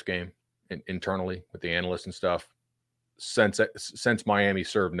hard on this game internally with the analysts and stuff since Miami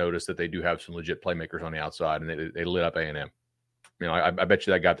served notice that they do have some legit playmakers on the outside, and they lit up A&M. I bet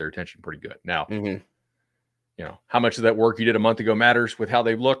you that got their attention pretty good. Now, how much of that work you did a month ago matters with how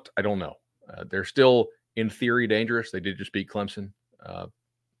they've looked, I don't know. They're still, in theory, dangerous. They did just beat Clemson,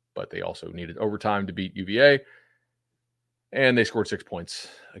 but they also needed overtime to beat UVA, and they scored 6 points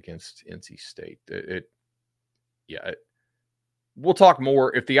against NC State. We'll talk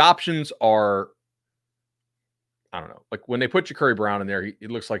more. If the options are, I don't know, like when they put Ja'Cory Brown in there,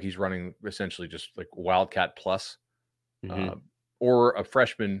 it looks like he's running essentially just like Wildcat plus, or a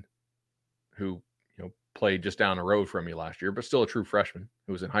freshman who played just down the road from me last year, but still a true freshman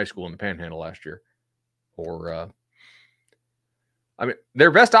who was in high school in the Panhandle last year. Or,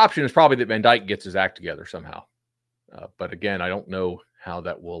 their best option is probably that Van Dyke gets his act together somehow. But again, I don't know how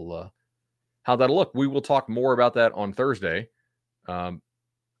that will, how that'll look. We will talk more about that on Thursday. Let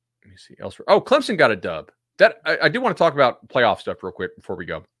me see elsewhere. Oh, Clemson got a dub. That I do want to talk about playoff stuff real quick before we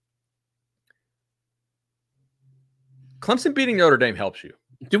go. Clemson beating Notre Dame helps you.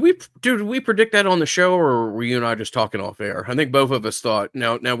 Did we predict that on the show, or were you and I just talking off air? I think both of us thought.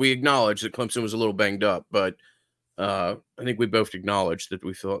 Now we acknowledge that Clemson was a little banged up, but I think we both acknowledged that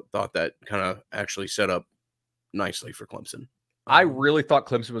we thought that kind of actually set up nicely for Clemson. I really thought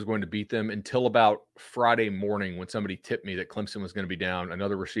Clemson was going to beat them until about Friday morning when somebody tipped me that Clemson was going to be down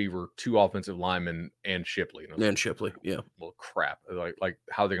another receiver, 2 offensive linemen, and Shipley. And Shipley, yeah. Well, crap. Like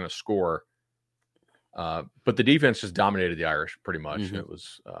how they're going to score. But the defense just dominated the Irish pretty much. Mm-hmm. It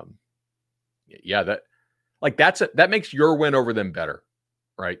was, that makes your win over them better,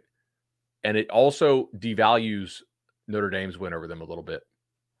 right? And it also devalues Notre Dame's win over them a little bit.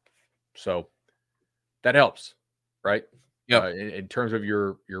 So that helps, right? Yeah. In terms of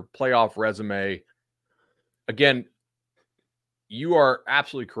your playoff resume, again, you are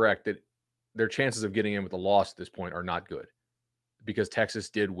absolutely correct that their chances of getting in with a loss at this point are not good because Texas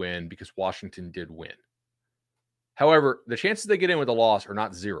did win, because Washington did win. However, the chances they get in with a loss are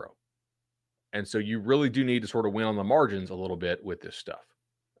not 0. And so you really do need to sort of win on the margins a little bit with this stuff.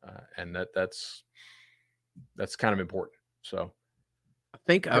 And that's kind of important. So I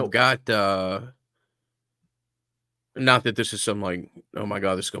think I've got, not that this is some like, oh my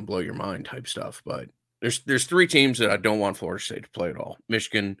God, this is going to blow your mind type stuff, but there's 3 teams that I don't want Florida State to play at all: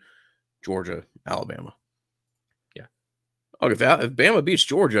 Michigan, Georgia, Alabama. Yeah. If Bama beats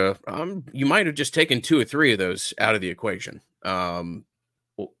Georgia, you might have just taken 2 or 3 of those out of the equation. Well,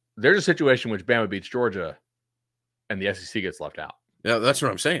 there's a situation in which Bama beats Georgia and the SEC gets left out. Yeah, that's what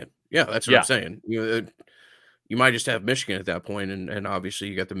I'm saying. Yeah, that's what I'm saying. You might just have Michigan at that point, and obviously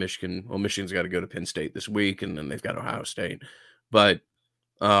you got the Michigan. Well, Michigan's got to go to Penn State this week, and then they've got Ohio State. But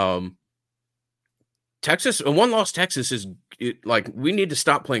Texas, a 1-loss Texas is like we need to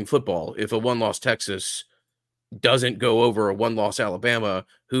stop playing football if a 1-loss Texas doesn't go over a one-loss Alabama,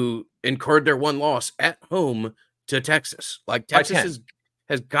 who incurred their one loss at home to Texas. Like, Texas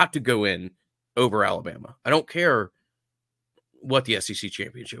has got to go in over Alabama. I don't care what the SEC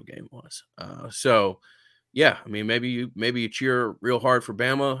championship game was. So yeah, I mean, maybe you cheer real hard for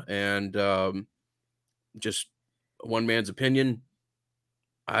Bama, and just one man's opinion.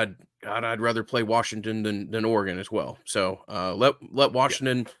 I'd rather play Washington than Oregon as well. So let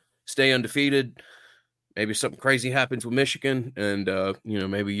Washington stay undefeated. Maybe something crazy happens with Michigan, and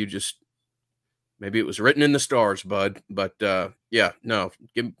maybe it was written in the stars, bud. But no,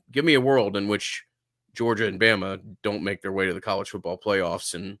 give me a world in which Georgia and Bama don't make their way to the college football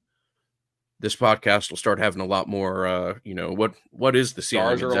playoffs, and this podcast will start having a lot more, what is the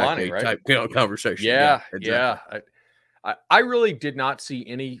ceiling stars are exactly aligning, right? type conversation. Yeah, exactly. I really did not see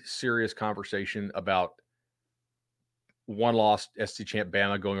any serious conversation about one loss SC champ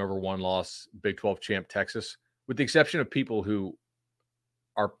Bama going over one loss Big 12 champ Texas, with the exception of people who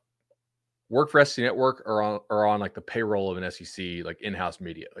are work for SC Network or on like the payroll of an SEC, like in-house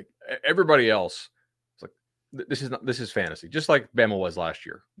media. Like everybody else, it's like this is fantasy, just like Bama was last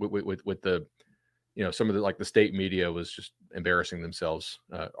year with the some of the like the state media was just embarrassing themselves,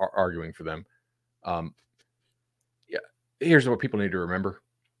 arguing for them. Here's what people need to remember.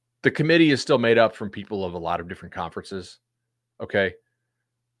 The committee is still made up from people of a lot of different conferences. Okay.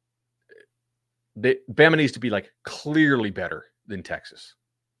 Bama needs to be like clearly better than Texas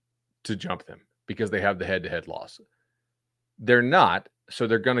to jump them because they have the head-to-head loss. They're not, so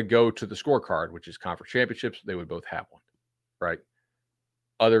they're going to go to the scorecard, which is conference championships. They would both have one, right?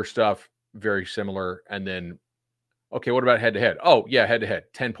 Other stuff, very similar. And then, okay, what about head-to-head? Oh, yeah, head-to-head.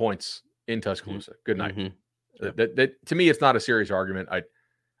 10 points in Tuscaloosa. Good night. Mm-hmm. That to me, it's not a serious argument. I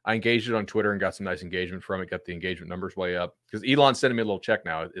engaged it on Twitter and got some nice engagement from it. Got the engagement numbers way up because Elon's sending me a little check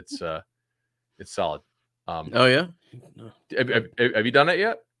now. It's solid. Oh yeah. Have you done it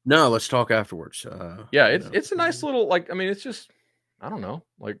yet? No, let's talk afterwards. It's a nice little it's just I don't know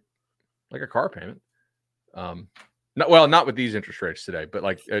like a car payment. Not with these interest rates today, but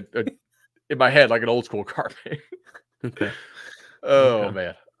like in my head like an old school car payment. Okay. Oh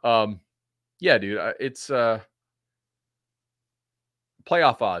okay. Man. Yeah, dude. It's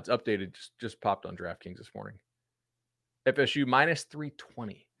playoff odds updated. Just popped on DraftKings this morning. FSU minus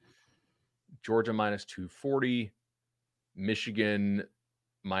 320, Georgia minus 240, Michigan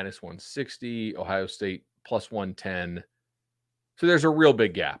minus 160, Ohio State plus 110. So there's a real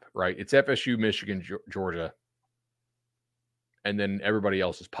big gap, right? It's FSU, Michigan, Georgia, and then everybody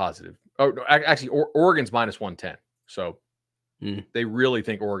else is positive. Oh, no, actually, Oregon's minus 110. So they really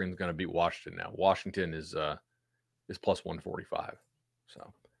think Oregon's going to beat Washington now. Washington is plus 145.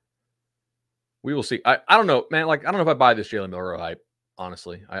 So we will see. I don't know, man. Like, I don't know if I buy this Jalen Milroe hype,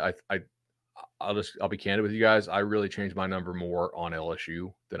 honestly. I'll be candid with you guys. I really changed my number more on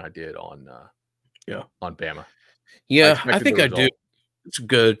LSU than I did on Bama. Yeah, I think I do. It's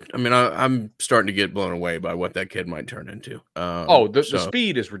good. I mean, I'm starting to get blown away by what that kid might turn into. The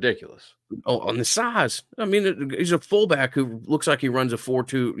speed is ridiculous. Oh, on the size. I mean, he's a fullback who looks like he runs a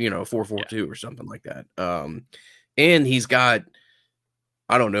 4.2, 4.42 or something like that. And he's got,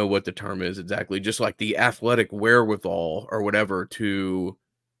 I don't know what the term is exactly, just like the athletic wherewithal or whatever to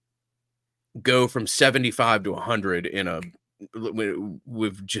go from 75 to 100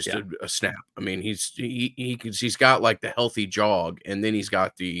 with just a snap. I mean, he's got like the healthy jog, and then he's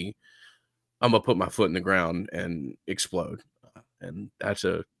got the I'm gonna put my foot in the ground and explode, and that's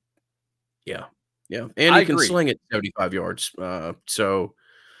and he can sling it 75 yards. So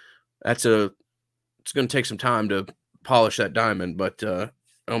it's going to take some time to polish that diamond, but oh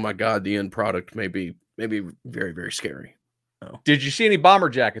my God, the end product may be very, very scary. Did you see any bomber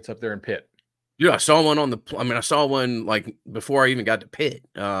jackets up there in Pitt? Yeah, I saw one I saw one like before I even got to Pitt.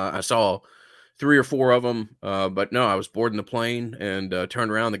 I saw 3 or 4 of them, but no, I was boarding the plane and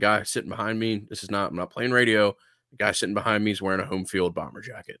turned around. The guy sitting behind me, I'm not playing radio. The guy sitting behind me is wearing a Home Field bomber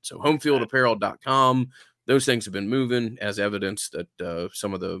jacket. So homefieldapparel.com. Those things have been moving, as evidence that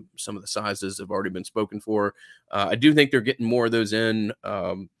some of the sizes have already been spoken for. I do think they're getting more of those in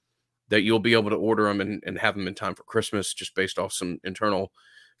that you'll be able to order them and have them in time for Christmas, just based off some internal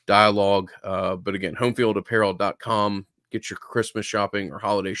dialogue. But again, homefieldapparel.com. Get your Christmas shopping or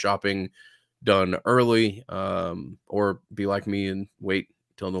holiday shopping done early, or be like me and wait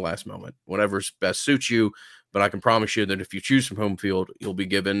till the last moment. Whatever's best suits you. But I can promise you that if you choose from Home Field, you'll be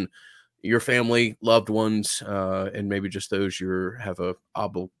given your family, loved ones, and maybe just those you have a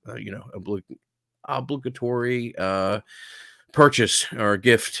obligatory purchase or a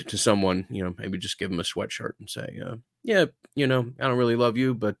gift to someone. Maybe just give them a sweatshirt and say, I don't really love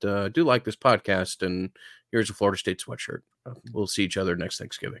you, but I do like this podcast, and here's a Florida State sweatshirt. We'll see each other next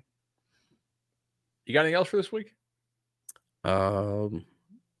Thanksgiving. You got anything else for this week? No,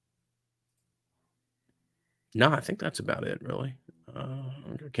 I think that's about it, really.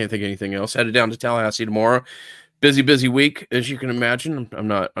 I can't think of anything else. Headed down to Tallahassee tomorrow. Busy week, as you can imagine.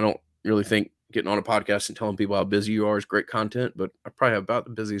 I don't really think getting on a podcast and telling people how busy you are is great content, but I probably have about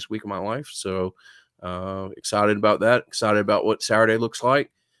the busiest week of my life. So excited about that. Excited about what Saturday looks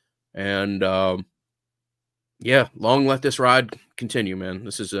like. And yeah, long let this ride continue, man.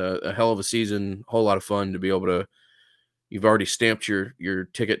 This is a hell of a season. Whole lot of fun to be able to. You've already stamped your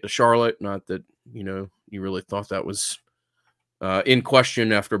ticket to Charlotte. Not that, you really thought that was in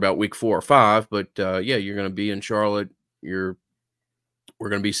question after about week 4 or 5, but yeah, you're going to be in Charlotte. We're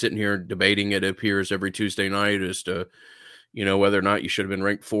going to be sitting here debating, it appears, every Tuesday night as to, whether or not you should have been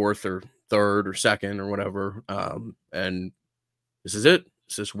ranked 4th or 3rd or 2nd or whatever. And this is it.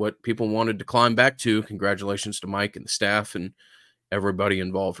 This is what people wanted to climb back to. Congratulations to Mike and the staff and everybody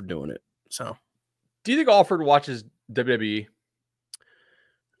involved for doing it. So, do you think Alfred watches WWE?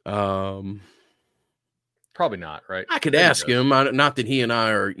 Probably not, right? I could ask him. Not that he and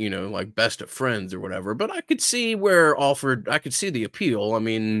I are, like best of friends or whatever, but I could see where I could see the appeal. I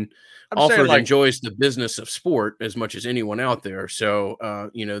mean, Alfred enjoys the business of sport as much as anyone out there. So,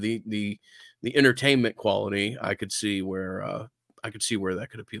 the entertainment quality, I could see where that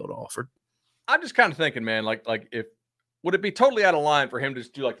could appeal to Alfred. I'm just kind of thinking, man, like if would it be totally out of line for him to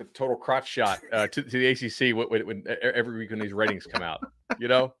just do like the total crotch shot to the ACC when every week when these ratings come out?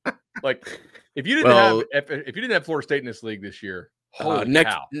 Like if you didn't have Florida State in this league this year,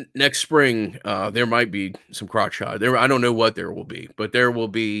 next spring there might be some crotch shot there. I don't know what there will be, but there will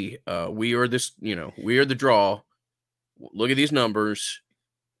be. We are the draw. Look at these numbers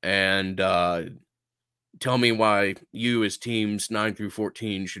and tell me why you as teams 9 through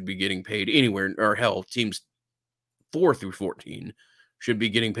 14 should be getting paid anywhere, or hell, teams 4 through 14 should be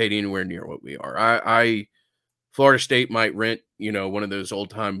getting paid anywhere near what we are. Florida State might rent, one of those old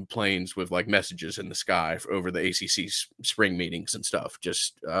time planes with like messages in the sky over the ACC spring meetings and stuff.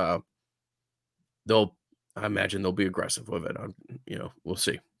 Just, I imagine they'll be aggressive with it. We'll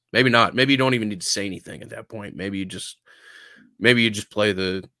see. Maybe not. Maybe you don't even need to say anything at that point. Maybe you just play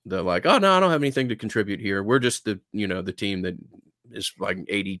the like, oh no, I don't have anything to contribute here. We're just the team that is like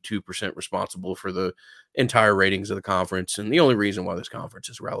 82% responsible for the entire ratings of the conference. And the only reason why this conference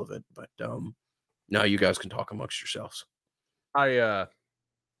is relevant, but, now you guys can talk amongst yourselves. I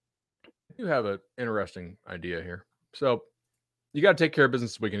do have an interesting idea here. So you got to take care of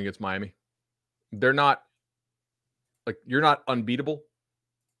business this weekend against Miami. They're not you're not unbeatable.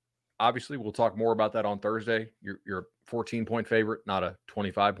 Obviously, we'll talk more about that on Thursday. You're a 14-point favorite, not a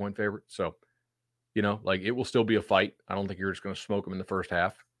 25-point favorite. So, it will still be a fight. I don't think you're just going to smoke them in the first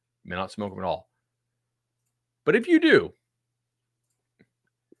half. You may not smoke them at all. But if you do,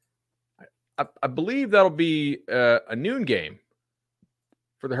 I believe that'll be a noon game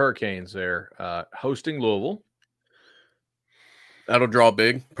for the Hurricanes there, hosting Louisville. That'll draw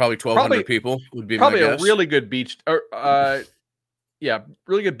big. Probably 1,200 people would be probably my guess. A really good beach. Really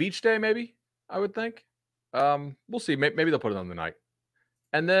good beach day, maybe, I would think. We'll see. Maybe they'll put it on the night.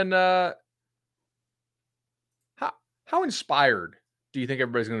 And then how inspired do you think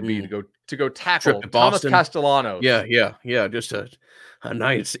everybody's going to be to go tackle Thomas Castellanos? Yeah. Just a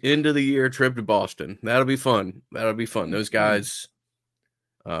nice end of the year trip to Boston. That'll be fun. Those guys,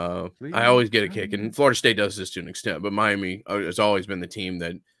 I always get a kick, and Florida State does this to an extent, but Miami has always been the team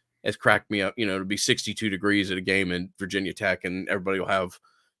that has cracked me up. It'll be 62 degrees at a game in Virginia Tech, and everybody will have,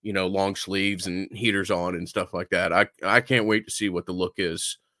 long sleeves and heaters on and stuff like that. I can't wait to see what the look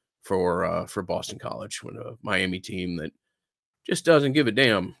is for Boston College when a Miami team that just doesn't give a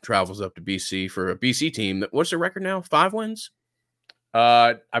damn travels up to BC for a BC team what's their record now? 5 wins?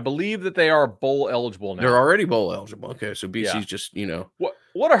 I believe that they are bowl eligible now. They're already bowl eligible. Okay, so BC's just,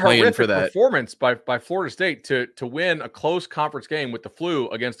 what a horrific performance by Florida State to win a close conference game with the flu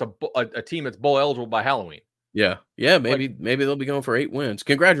against a team that's bowl eligible by Halloween. Yeah, maybe they'll be going for 8 wins.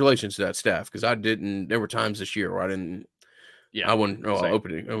 Congratulations to that staff, because there were times this year where I didn't. Yeah, I wouldn't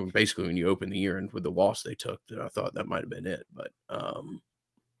basically when you open the year and with the loss they took, I thought that might have been it. But that'll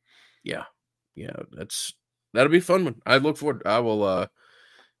be a fun one. I look forward. I will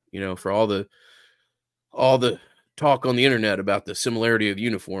for all the talk on the internet about the similarity of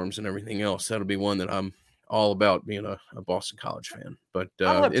uniforms and everything else, that'll be one that I'm all about, being a Boston College fan. But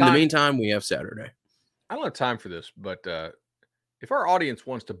in the meantime, we have Saturday. I don't have time for this, but if our audience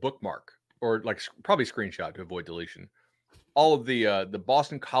wants to bookmark or probably screenshot to avoid deletion all of the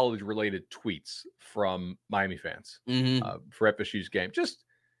Boston College related tweets from Miami fans for FSU's game, just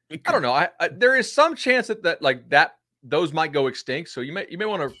I don't know. I there is some chance that those might go extinct. So you may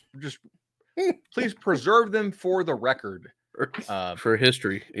want to just please preserve them for the record. For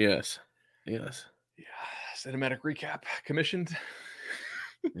history. Yes. Yeah. Cinematic recap commissioned.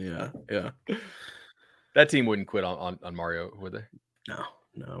 Yeah. That team wouldn't quit on Mario, would they?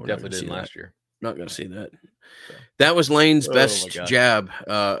 No, Definitely didn't last year. Not going to see that. So. That was Lane's best jab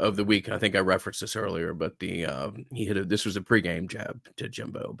of the week. I think I referenced this earlier, but he hit this was a pregame jab to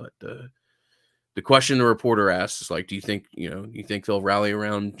Jimbo. But the question the reporter asked is like, do you think they'll rally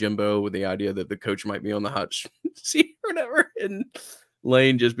around Jimbo with the idea that the coach might be on the hot seat or whatever? And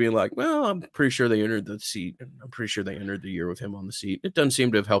Lane just being like, well, I'm pretty sure they entered the seat. I'm pretty sure they entered the year with him on the seat. It doesn't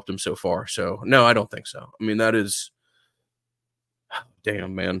seem to have helped him so far. So no, I don't think so. I mean, that is,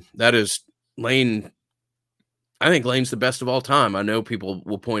 damn, man, that is Lane. I think Lane's the best of all time. I know people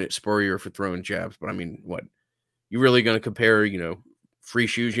will point at Spurrier for throwing jabs, but I mean, what? You really going to compare, Free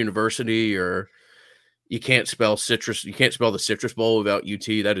Shoes University, or you can't spell citrus? You can't spell the Citrus Bowl without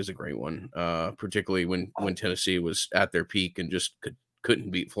UT. That is a great one, particularly when Tennessee was at their peak and just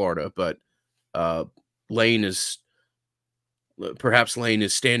couldn't beat Florida. But Lane is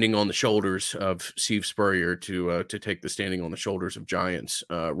standing on the shoulders of Steve Spurrier to take the standing on the shoulders of giants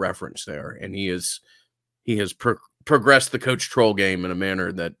reference there, and he has progressed the coach troll game in a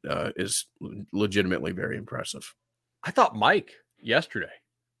manner that is legitimately very impressive. I thought Mike yesterday.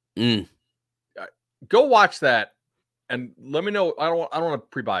 Go watch that and let me know. I don't want to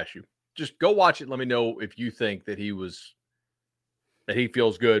pre-bias you. Just go watch it. Let me know if you think that he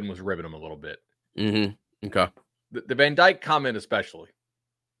feels good and was ribbing him a little bit. Mm-hmm. Okay. The Van Dyke comment especially.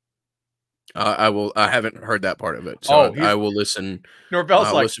 I haven't heard that part of it, so I will listen.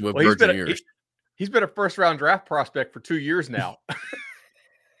 Norvell's like, listen with virgin ears. He's been a first-round draft prospect for 2 years now.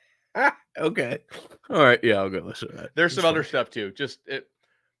 Okay. All right. Yeah, I'll go listen to that. There's some other stuff too. Yeah.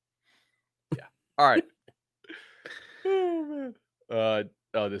 All right. Oh, man.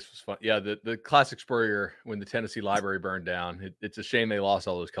 This was fun. Yeah, the classic Spurrier when the Tennessee library burned down. It's a shame they lost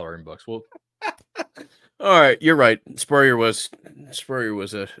all those coloring books. Well, all right, you're right. Spurrier was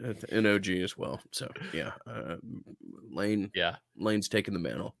an OG as well. So yeah, Lane's taking the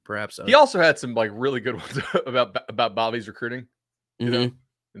mantle. Perhaps he also had some like really good ones about Bobby's recruiting.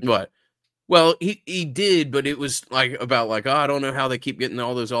 Mm-hmm. What? Well, he did, but it was like about like, I don't know how they keep getting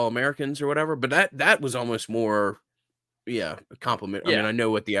all those All-Americans or whatever. But that was almost more, a compliment. Yeah. I mean, I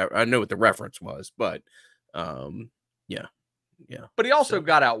know what the reference was, but yeah. But he also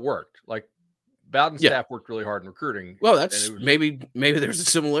got outworked. Like Bowden's staff worked really hard in recruiting. Well, that's maybe there's a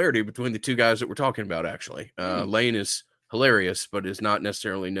similarity between the two guys that we're talking about. Actually, Lane is hilarious, but is not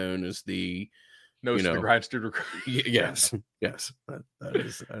necessarily known as the grindstone recruit. Yes, that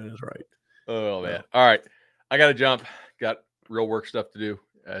is right. Oh man! All right, I got to jump. Got real work stuff to do,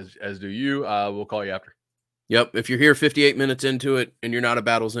 as do you. We'll call you after. Yep. If you're here 58 minutes into it and you're not a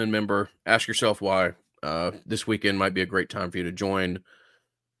Battles End member, ask yourself why. This weekend might be a great time for you to join.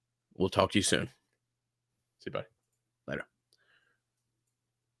 We'll talk to you soon. See you, bye.